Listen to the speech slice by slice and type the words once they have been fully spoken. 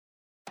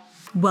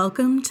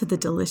Welcome to the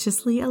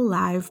Deliciously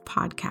Alive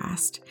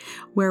podcast,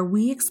 where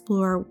we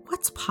explore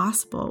what's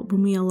possible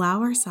when we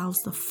allow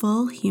ourselves the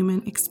full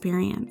human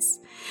experience.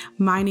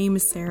 My name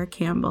is Sarah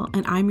Campbell,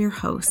 and I'm your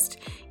host.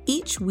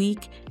 Each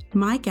week,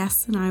 my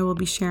guests and I will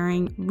be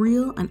sharing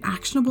real and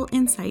actionable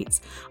insights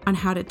on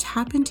how to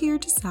tap into your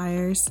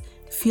desires,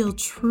 feel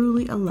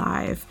truly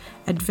alive,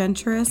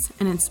 adventurous,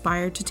 and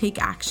inspired to take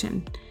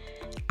action.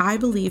 I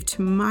believe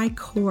to my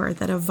core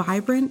that a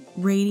vibrant,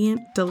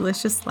 radiant,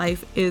 delicious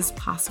life is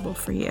possible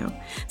for you.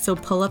 So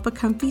pull up a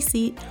comfy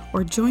seat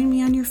or join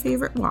me on your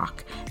favorite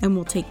walk, and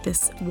we'll take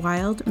this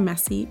wild,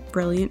 messy,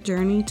 brilliant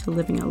journey to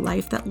living a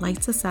life that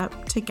lights us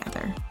up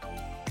together.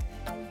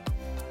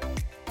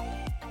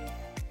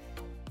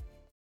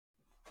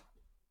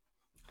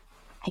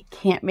 I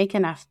can't make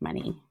enough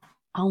money.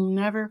 I'll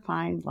never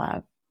find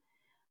love.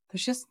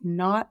 There's just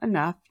not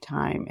enough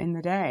time in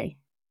the day.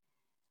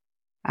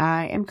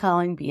 I am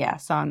calling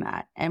BS on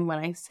that. And when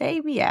I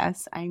say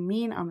BS, I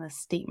mean on the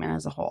statement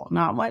as a whole,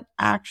 not what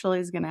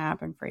actually is going to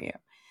happen for you.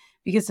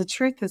 Because the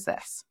truth is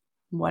this: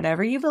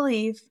 whatever you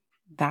believe,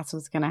 that's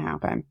what's going to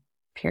happen.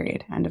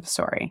 Period. End of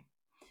story.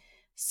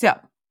 So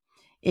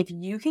if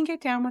you can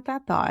get down with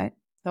that thought,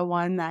 the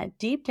one that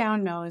deep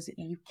down knows that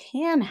you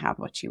can have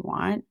what you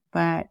want,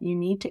 but you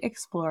need to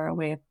explore a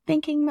way of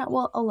thinking that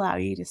will allow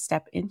you to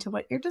step into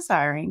what you're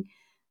desiring,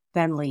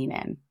 then lean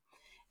in.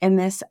 In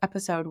this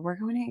episode, we're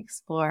going to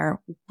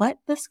explore what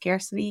the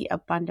scarcity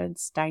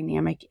abundance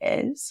dynamic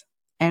is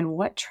and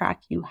what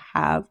track you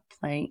have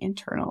playing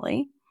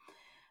internally.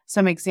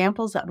 Some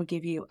examples that will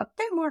give you a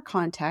bit more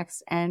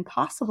context and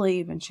possibly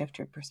even shift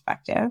your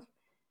perspective,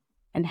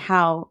 and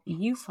how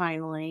you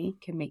finally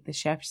can make the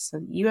shift so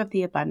that you have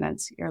the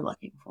abundance you're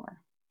looking for.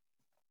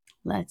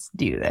 Let's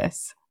do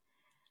this.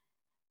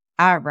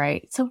 All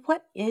right. So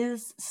what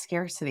is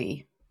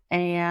scarcity,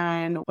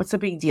 and what's the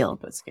big deal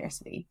about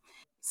scarcity?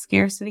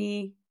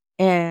 Scarcity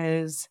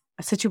is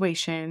a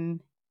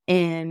situation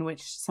in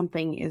which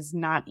something is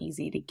not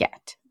easy to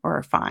get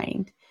or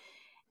find.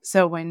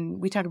 So when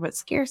we talk about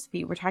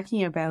scarcity, we're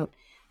talking about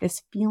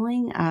this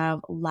feeling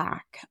of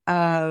lack,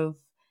 of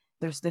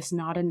there's this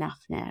not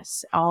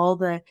enoughness, all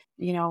the,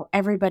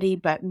 everybody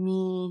but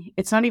me.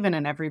 It's not even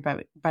an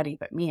everybody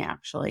but me,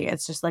 actually.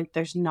 It's just like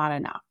there's not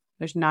enough.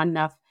 There's not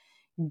enough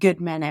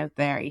good men out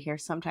there. You hear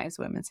sometimes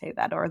women say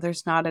that, or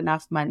there's not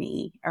enough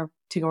money or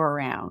to go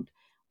around.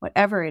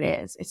 Whatever it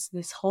is, it's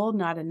this whole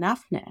not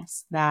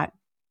enoughness that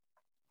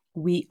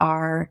we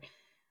are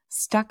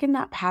stuck in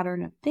that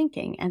pattern of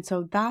thinking. And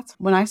so that's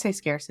when I say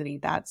scarcity,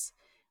 that's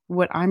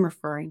what I'm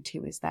referring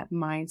to, is that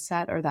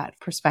mindset or that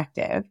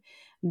perspective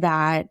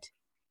that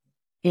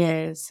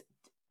is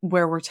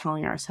where we're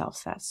telling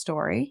ourselves that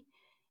story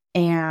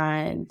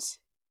and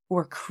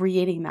we're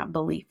creating that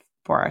belief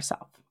for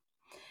ourselves.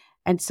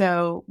 And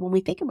so when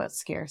we think about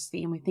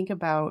scarcity and we think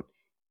about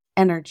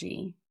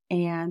energy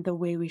and the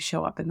way we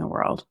show up in the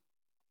world,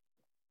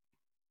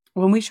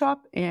 when we show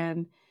up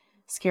in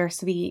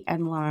scarcity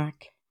and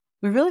lack,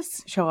 we really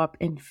show up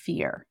in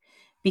fear,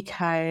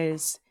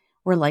 because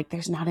we're like,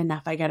 there's not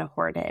enough, I gotta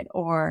hoard it,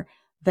 or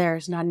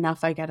there's not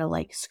enough, I gotta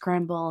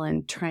scramble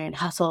and try and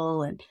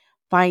hustle and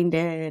find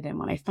it. And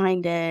when I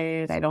find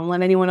it, I don't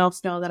let anyone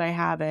else know that I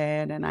have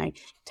it, and I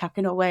tuck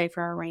it away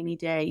for a rainy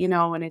day,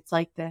 and it's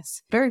like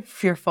this very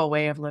fearful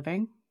way of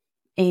living.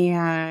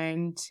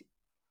 And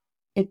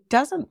it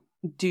doesn't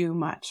do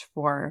much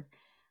for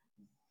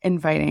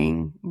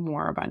inviting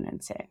more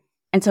abundance in.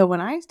 And so when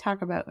I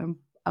talk about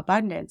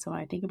abundance, when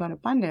I think about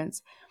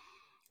abundance,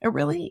 it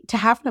really, to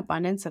have an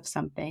abundance of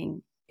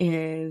something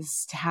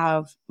is to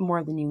have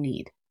more than you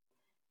need.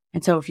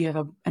 And so if you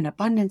have an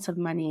abundance of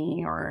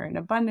money or an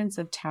abundance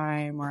of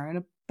time or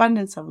an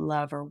abundance of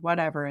love or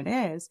whatever it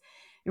is,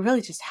 you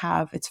really just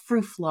it's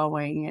free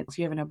flowing. If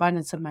you have an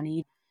abundance of money,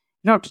 you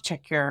don't have to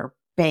check your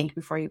bank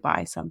before you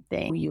buy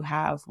something. You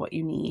have what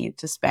you need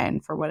to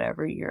spend for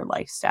whatever your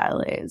lifestyle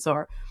is.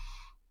 Or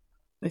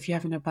if you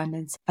have an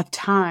abundance of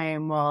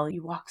time, well,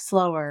 you walk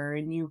slower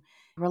and you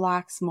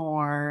relax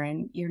more,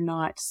 and you're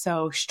not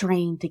so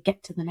strained to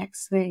get to the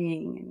next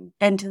thing and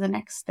then to the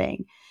next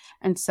thing.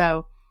 And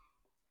so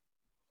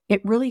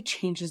it really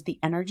changes the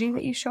energy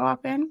that you show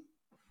up in,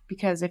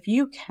 because if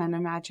you can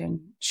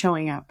imagine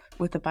showing up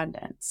with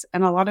abundance,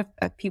 and a lot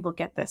of people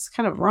get this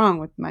kind of wrong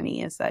with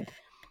money, is that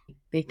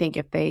they think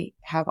if they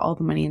have all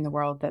the money in the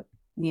world that,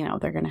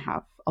 they're going to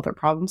have all their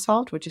problems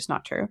solved, which is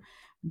not true.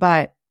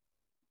 But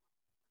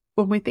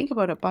when we think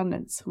about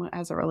abundance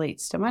as it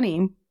relates to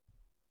money,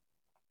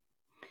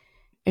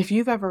 if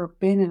you've ever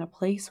been in a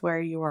place where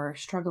you are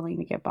struggling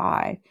to get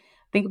by,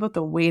 think about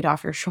the weight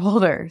off your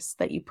shoulders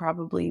that you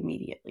probably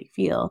immediately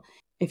feel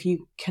if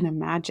you can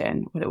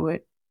imagine what it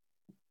would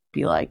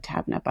be like to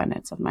have an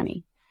abundance of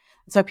money.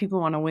 So people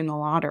want to win the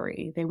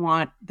lottery. They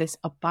want this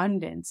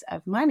abundance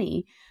of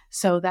money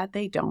so that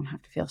they don't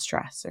have to feel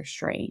stressed or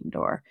strained,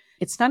 or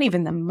it's not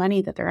even the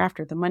money that they're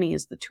after. The money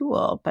is the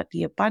tool, but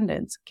the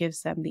abundance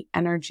gives them the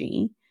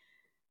energy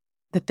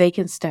that they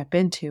can step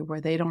into where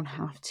they don't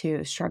have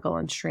to struggle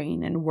and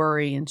strain and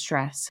worry and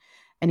stress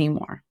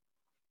anymore.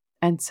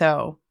 And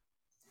so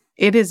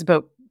it is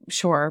about,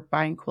 sure,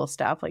 buying cool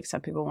stuff. Like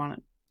some people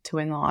want to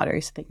win the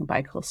lottery so they can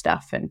buy cool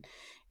stuff and,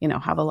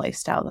 have a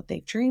lifestyle that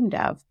they've dreamed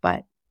of.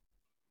 But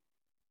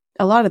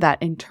a lot of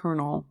that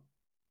internal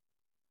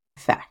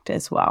effect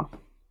as well.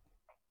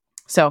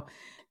 So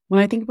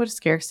when I think about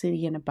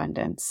scarcity and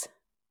abundance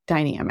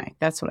dynamic,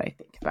 that's what I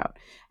think about.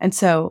 And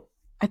so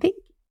I think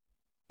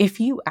if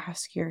you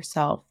ask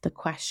yourself the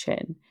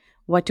question,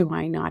 what do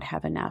I not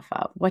have enough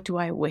of? What do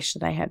I wish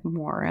that I had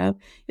more of?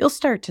 You'll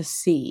start to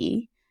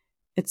see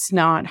it's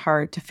not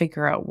hard to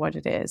figure out what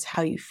it is,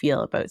 how you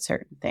feel about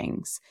certain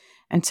things.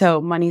 And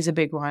so money's a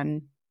big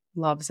one,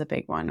 love's a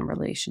big one,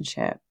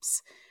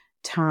 relationships,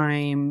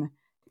 time,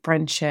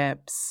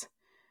 friendships,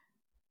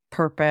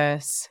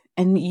 purpose.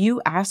 And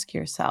you ask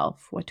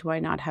yourself, what do I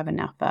not have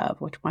enough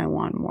of? What do I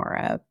want more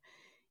of?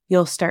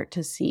 You'll start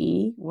to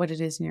see what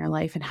it is in your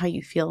life and how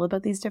you feel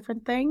about these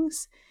different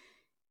things.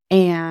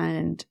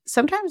 And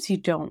sometimes you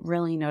don't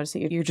really notice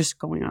that you're just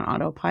going on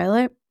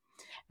autopilot.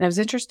 And it was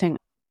interesting.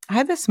 I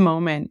had this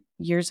moment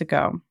years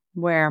ago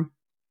where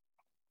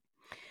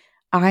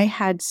I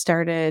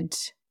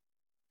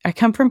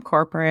come from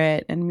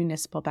corporate and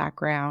municipal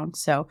background.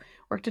 So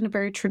worked in a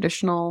very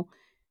traditional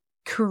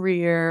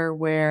career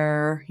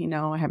where,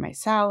 I had my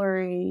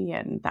salary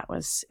and it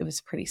was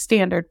pretty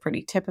standard,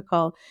 pretty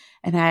typical.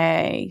 And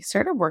I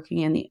started working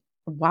in the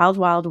wild,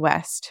 wild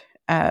west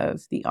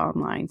of the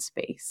online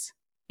space.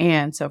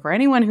 And so for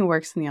anyone who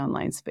works in the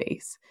online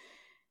space,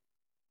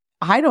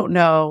 I don't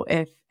know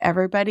if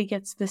everybody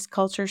gets this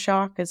culture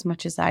shock as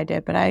much as I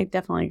did, but I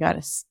definitely got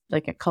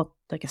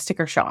a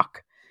sticker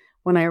shock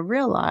when I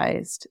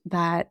realized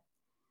that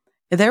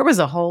there was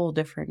a whole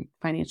different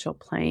financial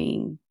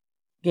playing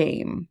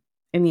game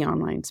in the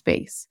online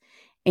space.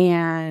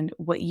 And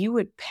what you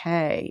would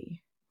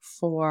pay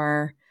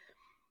for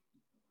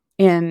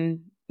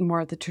in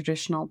more of the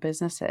traditional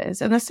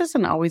businesses, and this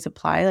doesn't always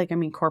apply.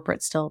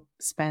 Corporate still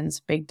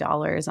spends big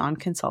dollars on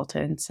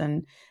consultants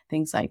and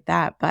things like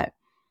that. But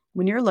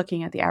when you're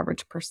looking at the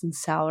average person's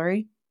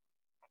salary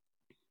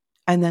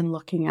and then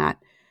looking at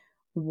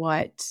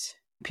what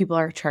people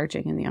are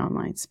charging in the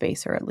online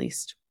space, or at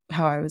least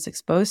how I was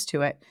exposed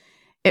to it,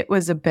 it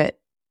was a bit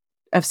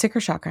of sticker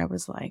shock. I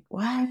was like,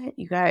 what?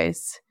 You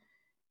guys,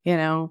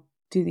 do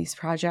these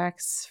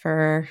projects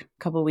for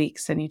a couple of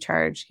weeks and you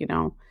charge,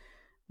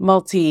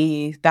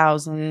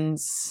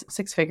 multi-thousands,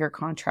 six-figure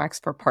contracts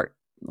for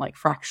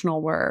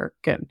fractional work.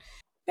 And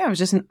yeah, it was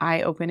just an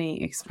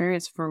eye-opening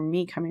experience for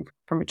me coming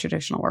from a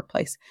traditional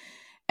workplace.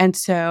 And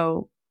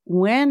so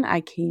when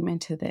I came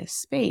into this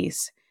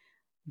space,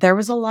 there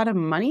was a lot of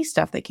money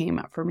stuff that came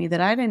up for me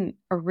that I didn't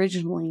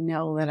originally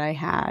know that I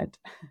had,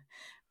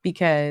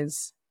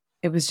 because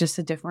it was just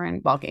a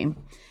different ballgame.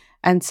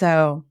 And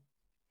so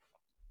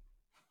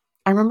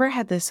I remember I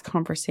had this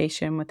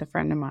conversation with a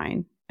friend of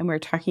mine, and we were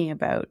talking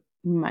about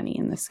money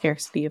and the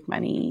scarcity of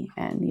money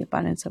and the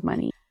abundance of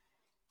money.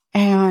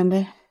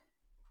 And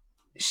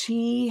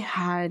she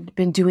had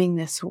been doing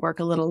this work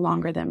a little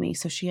longer than me.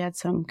 So she had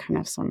some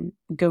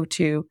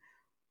go-to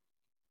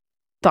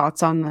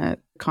thoughts on the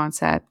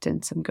concept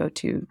and some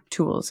go-to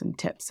tools and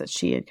tips that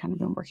she had kind of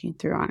been working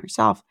through on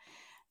herself.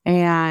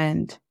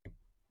 And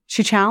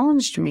she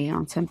challenged me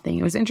on something.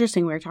 It was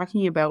interesting. We were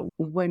talking about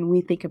when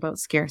we think about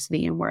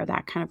scarcity and where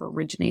that kind of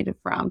originated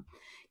from.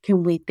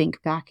 Can we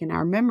think back in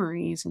our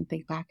memories and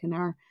think back in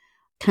our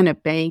kind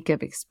of bank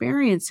of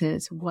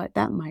experiences, what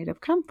that might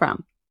have come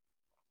from,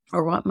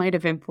 or what might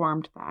have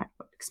informed that,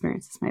 what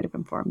experiences might have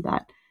informed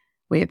that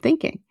way of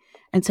thinking.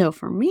 And so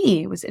for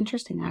me, it was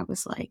interesting. I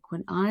was like,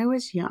 when I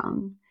was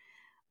young,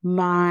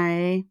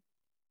 my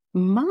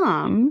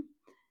mom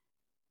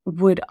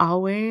would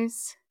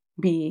always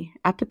be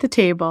up at the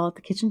table, at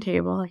the kitchen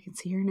table. I can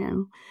see her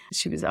now.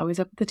 She was always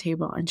up at the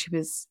table, and she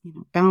was,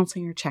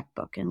 balancing her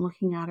checkbook and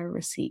looking at her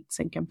receipts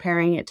and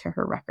comparing it to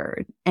her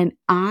record. And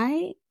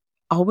I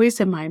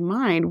always, in my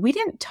mind, we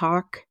didn't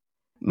talk.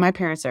 My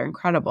parents are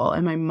incredible,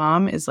 and my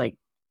mom is like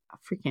a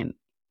freaking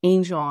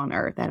angel on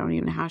earth. I don't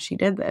even know how she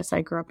did this.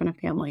 I grew up in a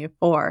family of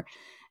 4,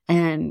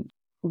 and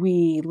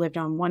we lived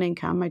on one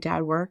income. My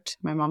dad worked.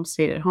 My mom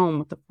stayed at home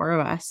with the 4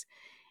 of us.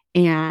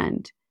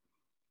 And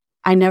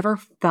I never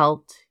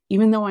felt,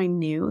 even though I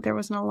knew there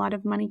wasn't a lot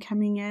of money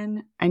coming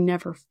in, I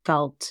never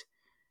felt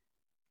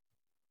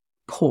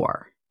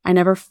poor. I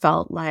never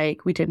felt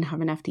like we didn't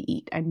have enough to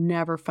eat. I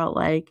never felt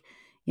like,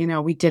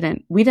 we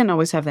didn't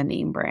always have the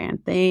name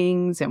brand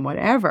things and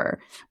whatever,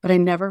 but I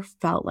never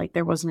felt like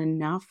there wasn't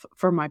enough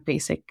for my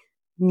basic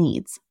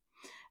needs.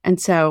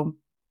 And so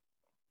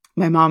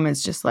my mom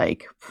is just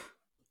like,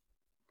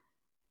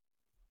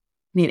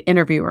 need to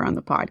interview her on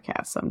the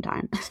podcast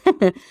sometime.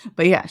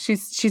 But yeah,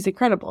 she's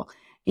incredible.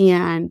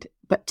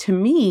 But to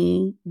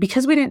me,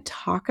 because we didn't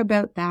talk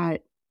about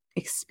that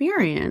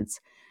experience,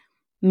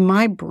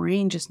 my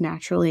brain just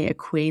naturally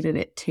equated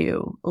it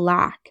to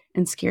lack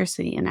and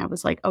scarcity. And I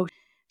was like, oh,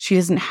 she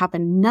doesn't have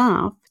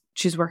enough.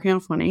 She's working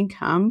off one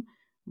income.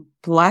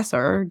 Bless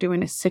her,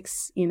 doing a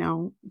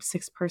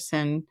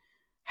 6-person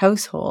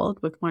household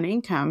with one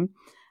income.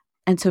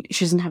 And so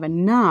she doesn't have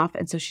enough.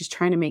 And so she's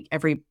trying to make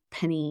every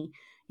penny,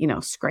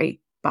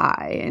 scrape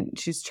by, and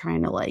she's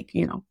trying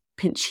to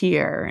pinch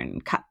here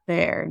and cut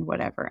there and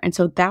whatever. And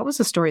so that was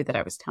a story that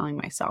I was telling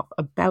myself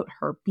about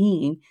her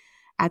being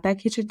at that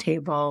kitchen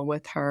table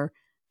with her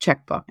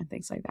checkbook and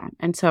things like that.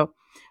 And so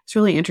it's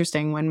really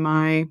interesting when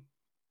my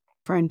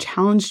friend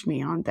challenged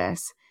me on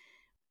this,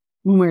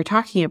 when we were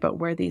talking about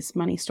where these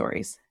money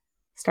stories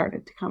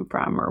started to come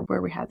from or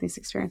where we had these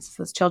experiences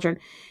as children.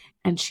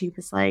 And she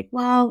was like,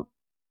 well,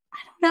 I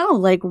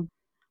don't know,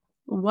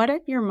 what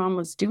if your mom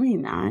was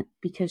doing that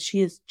because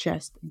she is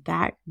just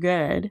that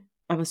good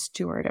of a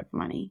steward of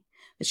money,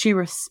 that she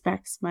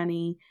respects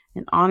money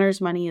and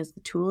honors money as the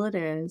tool it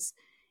is.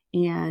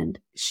 And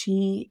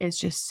she is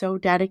just so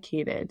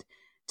dedicated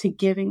to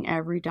giving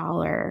every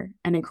dollar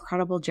an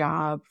incredible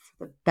job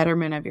for the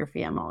betterment of your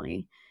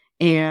family.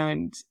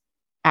 And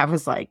I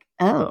was like,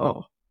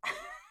 oh,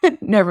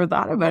 never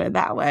thought about it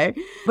that way.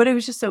 But it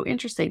was just so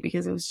interesting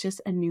because it was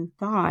just a new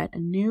thought, a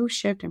new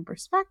shift in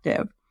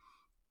perspective,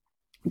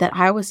 that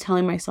I was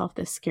telling myself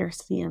this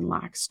scarcity and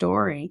lack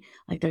story.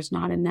 Like there's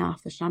not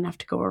enough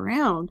to go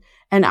around.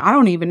 And I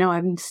don't even know.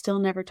 I've still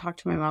never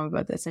talked to my mom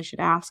about this. I should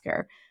ask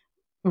her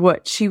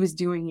what she was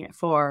doing it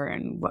for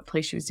and what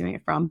place she was doing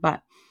it from.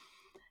 But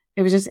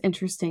it was just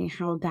interesting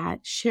how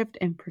that shift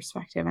in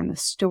perspective and the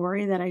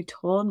story that I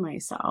told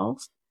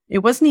myself, it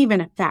wasn't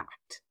even a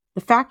fact.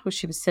 The fact was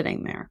she was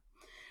sitting there.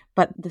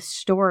 But the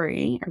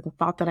story, or the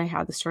thought that I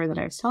had, the story that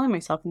I was telling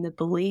myself, and the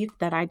belief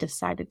that I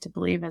decided to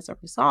believe as a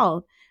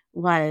result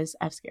was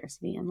of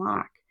scarcity and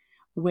lack,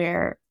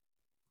 where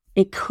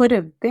it could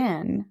have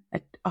been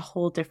a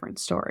whole different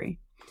story.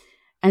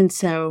 And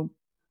so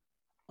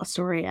a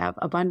story of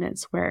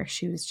abundance where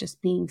she was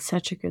just being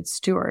such a good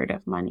steward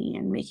of money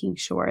and making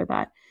sure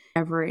that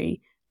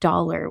every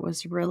dollar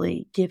was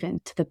really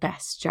given to the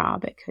best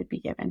job it could be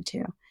given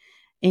to.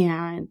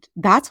 And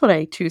that's what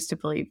I choose to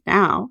believe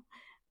now.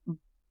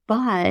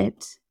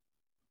 But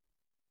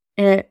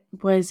it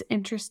was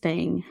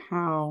interesting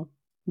how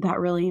that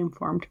really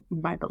informed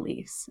my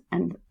beliefs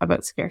and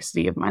about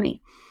scarcity of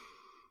money.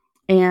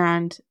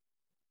 And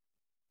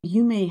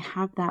you may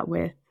have that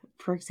with,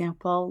 for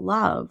example,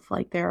 love.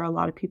 Like there are a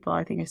lot of people,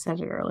 I think I said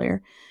it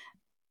earlier,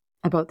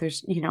 about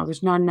there's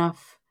not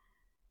enough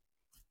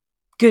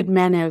good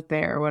men out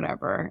there or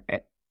whatever.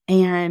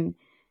 And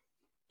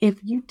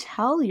if you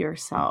tell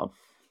yourself,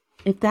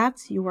 if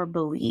that's your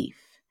belief,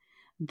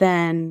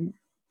 then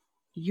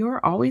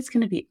you're always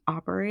going to be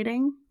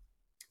operating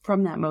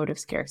from that mode of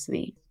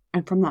scarcity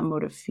and from that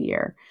mode of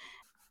fear.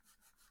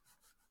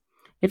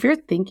 If you're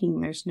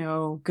thinking there's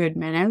no good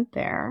men out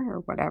there or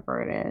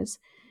whatever it is,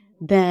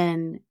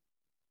 then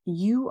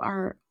you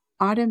are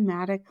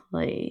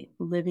automatically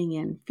living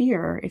in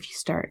fear if you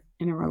start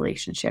in a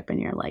relationship and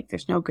you're like,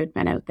 there's no good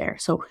men out there.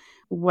 So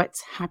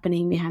what's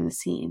happening behind the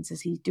scenes? Is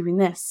he doing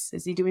this?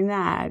 Is he doing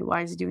that?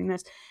 Why is he doing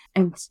this?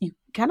 And you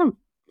kind of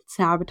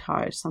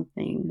sabotage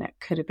something that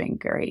could have been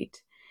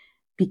great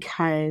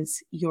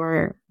because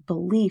your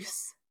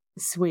beliefs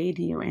swayed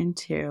you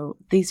into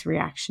these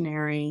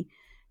reactionary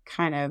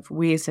kind of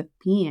ways of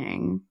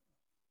being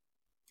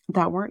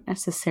that weren't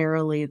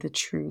necessarily the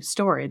true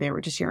story. They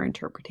were just your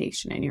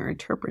interpretation, and your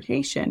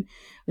interpretation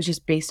was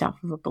just based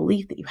off of a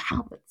belief that you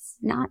have that's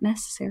not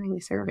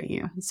necessarily serving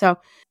you. And so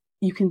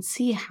you can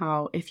see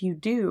how if you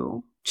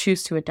do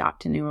choose to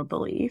adopt a new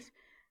belief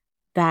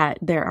that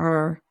there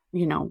are,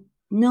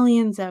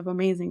 millions of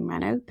amazing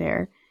men out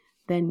there,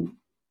 then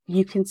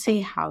you can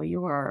see how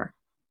your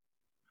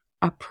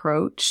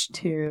approach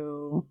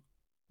to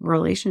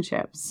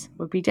relationships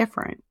would be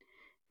different,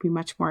 be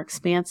much more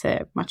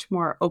expansive, much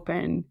more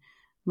open,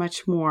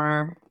 much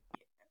more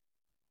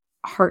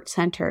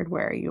heart-centered,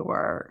 where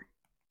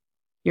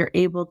you're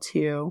able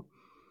to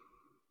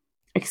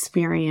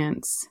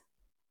experience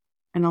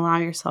and allow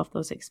yourself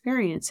those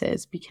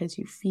experiences because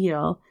you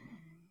feel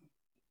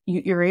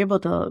you're able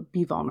to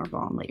be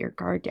vulnerable and let your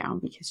guard down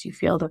because you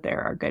feel that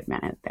there are good men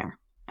out there.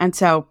 And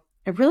so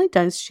it really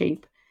does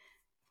shape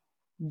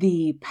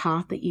the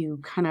path that you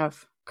kind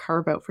of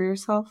carve out for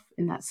yourself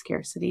in that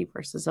scarcity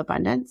versus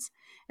abundance.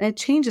 And it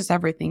changes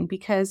everything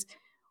because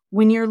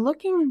when you're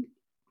looking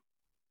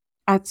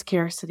at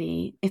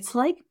scarcity, it's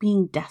like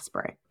being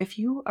desperate. If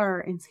you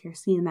are in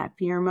scarcity in that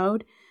fear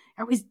mode,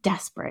 you're always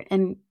desperate.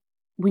 And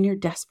when you're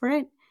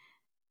desperate,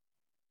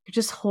 you're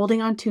just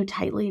holding on too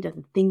tightly to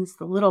the things,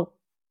 the little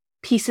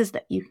pieces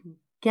that you can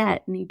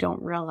get, and you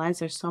don't realize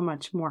there's so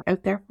much more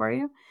out there for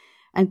you.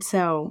 And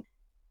so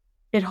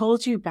it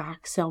holds you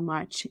back so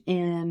much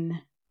in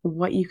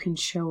what you can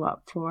show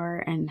up for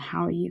and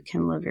how you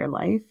can live your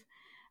life.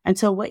 And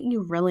so what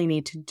you really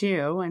need to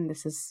do, and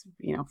this is,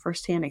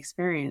 firsthand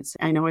experience,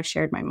 I know I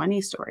shared my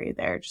money story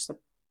there, just a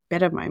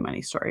bit of my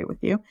money story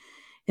with you,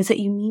 is that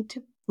you need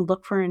to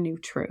look for a new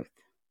truth.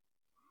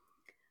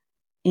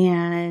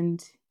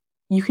 And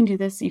you can do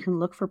this. You can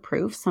look for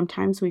proof.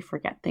 Sometimes we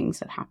forget things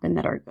that happen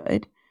that are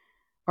good,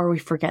 or we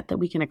forget that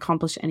we can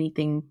accomplish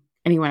anything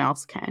anyone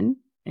else can.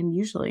 And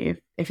usually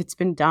if it's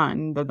been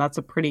done, then that's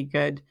a pretty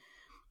good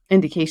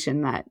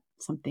indication that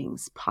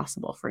something's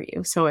possible for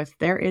you. So if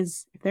there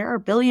are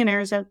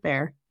billionaires out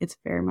there, it's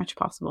very much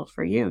possible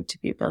for you to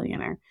be a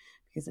billionaire,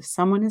 because if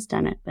someone has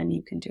done it, then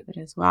you can do it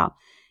as well.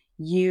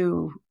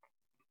 You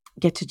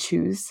get to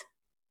choose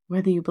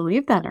whether you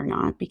believe that or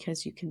not,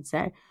 because you can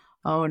say,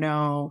 oh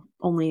no,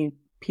 only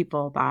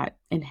people that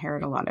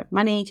inherit a lot of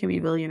money can be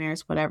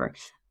billionaires, whatever.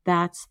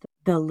 That's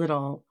the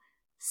little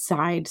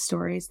side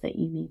stories that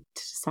you need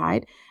to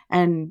decide.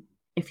 And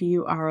if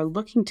you are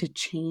looking to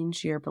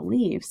change your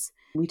beliefs,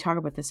 we talk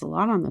about this a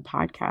lot on the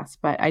podcast,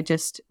 but I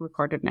just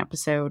recorded an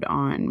episode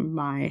on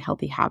my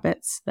healthy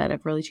habits that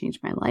have really changed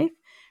my life,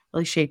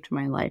 really shaped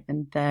my life.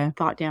 And the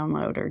thought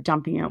download, or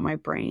dumping out my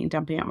brain,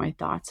 dumping out my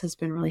thoughts, has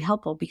been really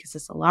helpful, because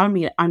it's allowed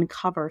me to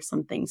uncover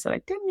some things that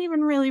I didn't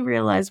even really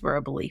realize were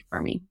a belief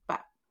for me.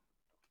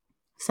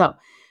 So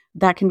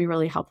that can be a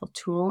really helpful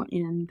tool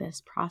in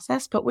this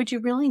process. But what you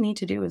really need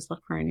to do is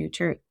look for a new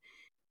truth.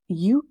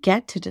 You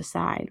get to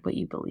decide what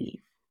you believe.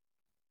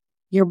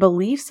 Your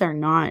beliefs are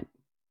not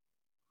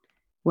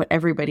what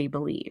everybody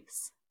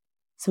believes.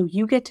 So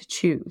you get to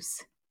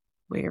choose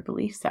what your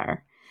beliefs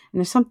are. And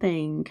there's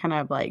something kind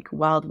of like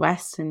Wild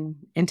West and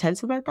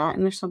intense about that.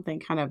 And there's something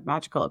kind of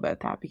magical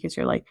about that, because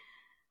you're like,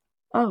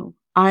 oh,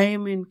 I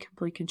am in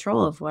complete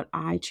control of what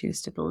I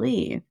choose to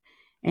believe.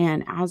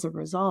 And as a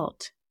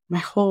result, my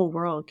whole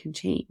world can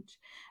change.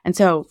 And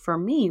so for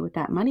me, with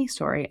that money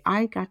story,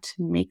 I got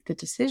to make the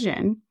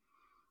decision,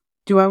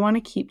 do I want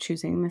to keep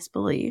choosing this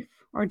belief,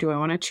 or do I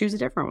want to choose a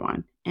different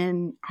one?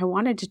 And I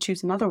wanted to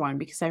choose another one,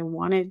 because I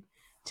wanted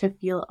to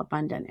feel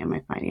abundant in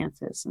my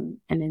finances and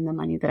in the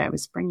money that I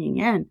was bringing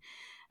in.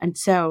 And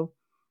so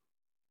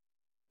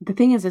the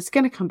thing is, it's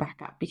going to come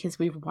back up, because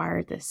we've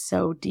wired this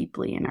so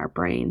deeply in our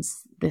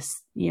brains,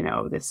 this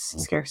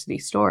scarcity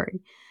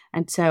story.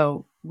 And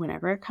so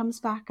whenever it comes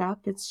back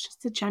up, it's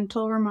just a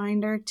gentle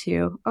reminder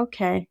to,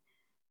 okay,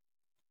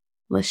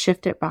 let's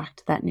shift it back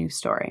to that new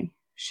story.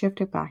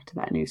 Shift it back to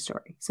that new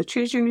story. So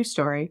choose your new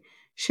story,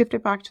 shift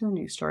it back to the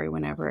new story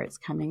whenever it's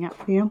coming up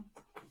for you,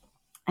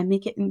 and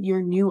make it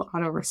your new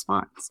auto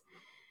response.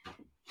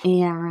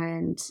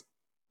 And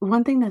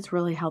one thing that's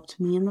really helped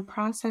me in the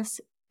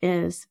process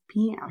is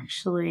being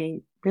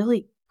actually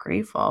really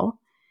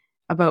grateful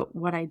about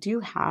what I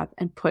do have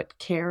and put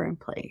care in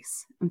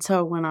place. And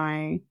so when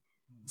I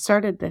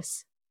started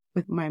this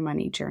with my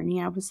money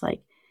journey, I was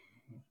like,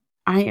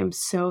 I am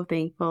so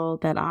thankful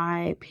that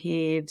I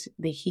paid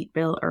the heat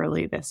bill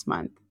early this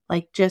month.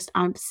 Like, just,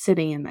 I'm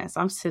sitting in this.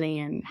 I'm sitting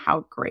in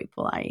how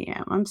grateful I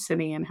am. I'm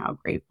sitting in how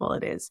grateful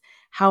it is.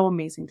 How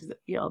amazing does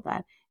it feel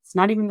that it's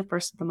not even the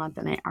first of the month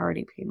and I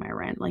already paid my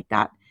rent? Like,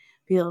 that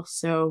feels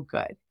so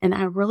good. And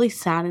I really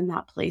sat in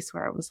that place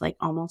where it was like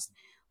almost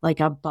like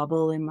a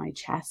bubble in my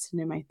chest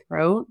and in my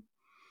throat.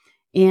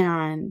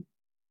 And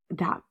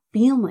that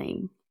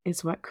feeling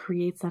is what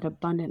creates that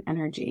abundant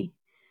energy,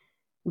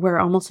 where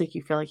almost like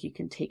you feel like you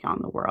can take on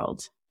the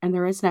world. And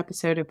there is an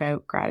episode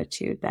about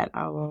gratitude that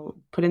I will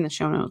put in the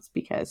show notes,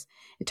 because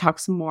it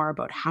talks more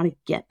about how to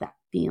get that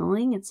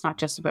feeling. It's not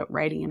just about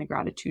writing in a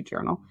gratitude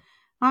journal,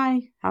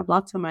 I have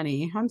lots of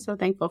money, I'm so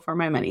thankful for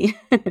my money,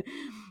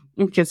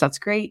 because that's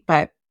great.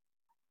 But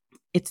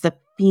it's the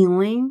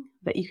feeling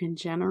that you can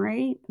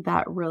generate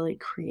that really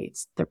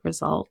creates the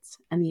results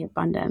and the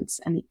abundance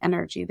and the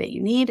energy that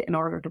you need in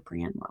order to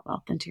bring in more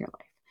wealth into your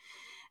life.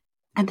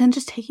 And then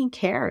just taking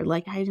care.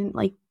 Like, I didn't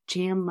like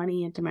jam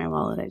money into my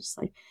wallet. I just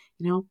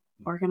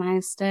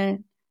organized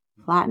it,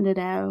 flattened it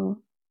out.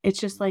 It's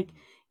just like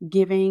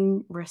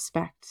giving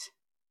respect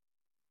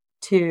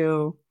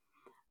to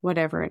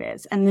whatever it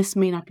is. And this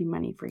may not be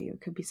money for you.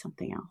 It could be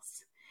something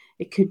else.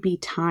 It could be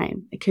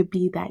time. It could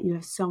be that you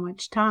have so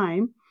much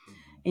time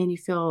and you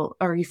feel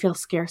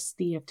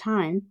scarcity of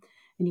time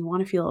and you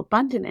want to feel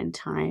abundant in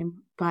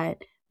time,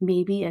 but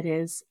maybe it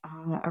is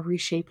a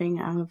reshaping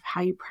of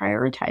how you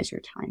prioritize your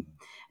time.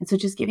 And so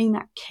just giving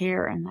that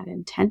care and that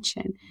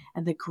intention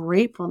and the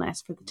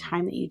gratefulness for the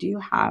time that you do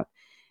have,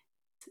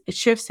 it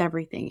shifts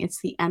everything. It's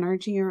the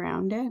energy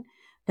around it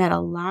that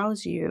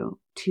allows you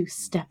to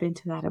step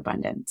into that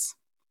abundance.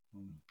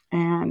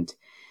 And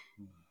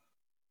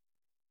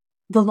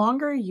the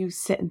longer you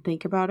sit and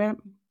think about it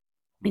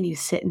and you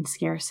sit in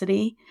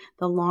scarcity,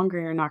 the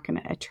longer you're not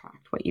going to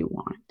attract what you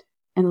want.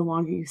 And the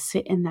longer you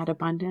sit in that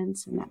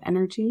abundance and that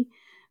energy,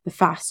 the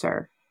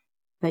faster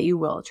that you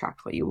will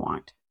attract what you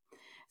want.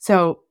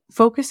 So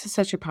focus is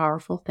such a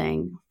powerful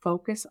thing.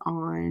 Focus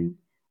on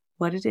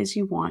what it is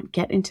you want.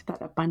 Get into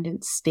that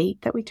abundant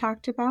state that we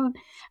talked about.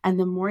 And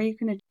the more you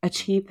can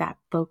achieve that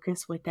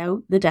focus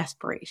without the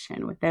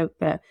desperation, without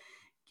the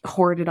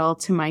hoard it all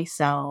to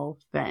myself.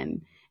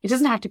 And it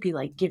doesn't have to be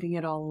like giving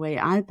it all away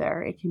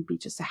either. It can be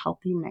just a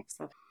healthy mix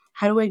of,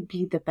 how do I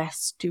be the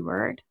best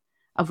steward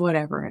of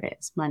whatever it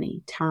is,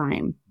 money,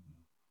 time,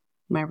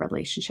 my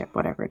relationship,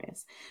 whatever it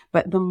is.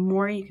 But the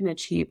more you can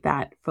achieve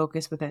that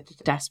focus without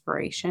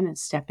desperation and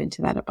step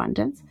into that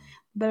abundance,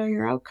 the better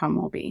your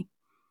outcome will be.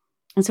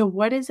 And so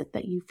what is it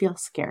that you feel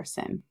scarce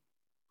in?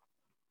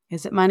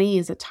 Is it money?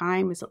 Is it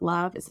time? Is it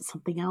love? Is it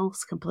something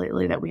else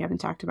completely that we haven't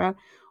talked about?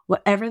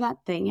 Whatever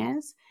that thing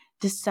is,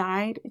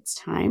 decide it's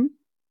time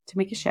to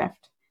make a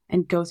shift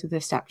and go through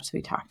the steps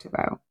we talked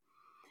about.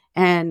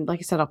 And like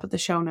I said, I'll put the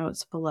show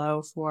notes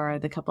below for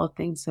the couple of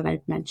things that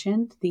I've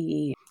mentioned,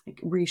 the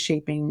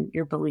reshaping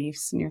your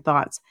beliefs and your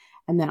thoughts,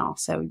 and then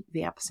also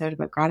the episode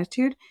about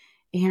gratitude.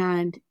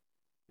 And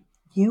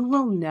you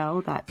will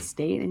know that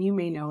state, and you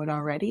may know it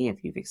already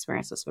if you've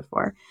experienced this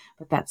before,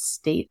 but that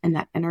state and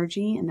that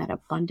energy and that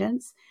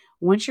abundance,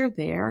 once you're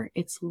there,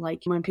 it's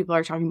like when people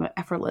are talking about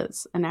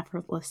an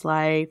effortless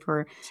life,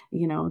 or,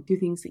 do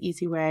things the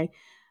easy way.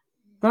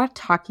 They're not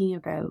talking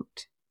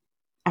about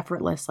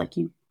effortless, like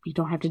you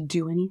don't have to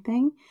do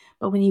anything.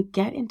 But when you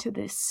get into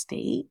this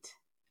state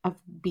of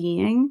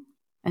being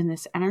and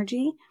this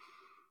energy,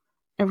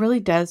 it really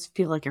does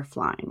feel like you're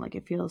flying. Like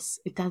it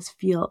does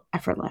feel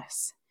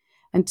effortless.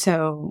 And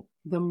so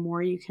the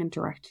more you can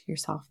direct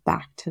yourself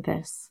back to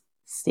this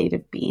state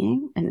of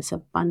being and this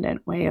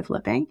abundant way of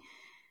living,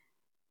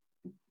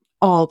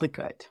 all the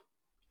good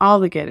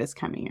is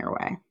coming your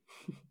way.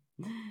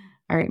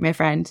 All right, my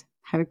friend,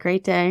 have a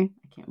great day.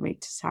 I can't wait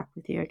to talk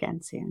with you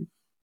again soon.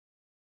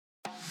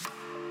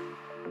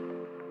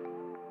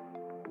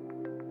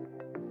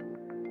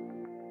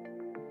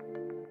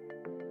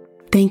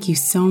 Thank you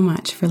so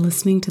much for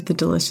listening to the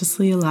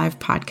Deliciously Alive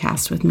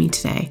podcast with me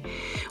today.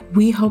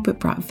 We hope it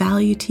brought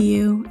value to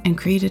you and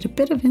created a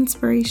bit of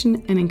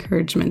inspiration and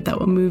encouragement that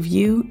will move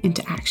you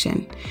into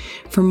action.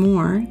 For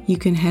more, you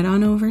can head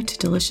on over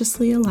to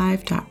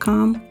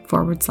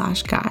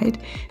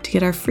deliciouslyalive.com/guide to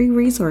get our free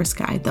resource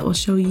guide that will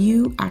show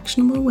you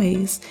actionable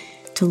ways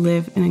to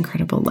live an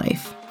incredible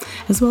life,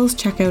 as well as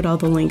check out all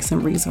the links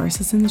and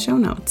resources in the show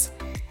notes.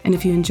 And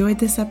if you enjoyed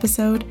this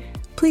episode,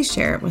 please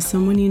share it with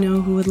someone you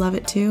know who would love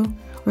it too,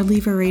 or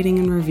leave a rating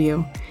and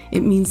review.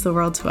 It means the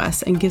world to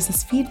us and gives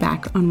us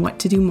feedback on what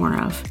to do more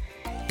of.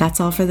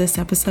 That's all for this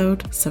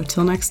episode, so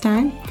till next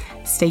time,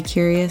 stay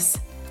curious,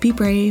 be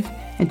brave,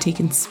 and take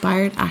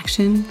inspired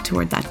action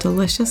toward that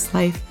delicious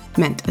life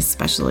meant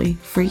especially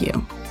for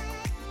you.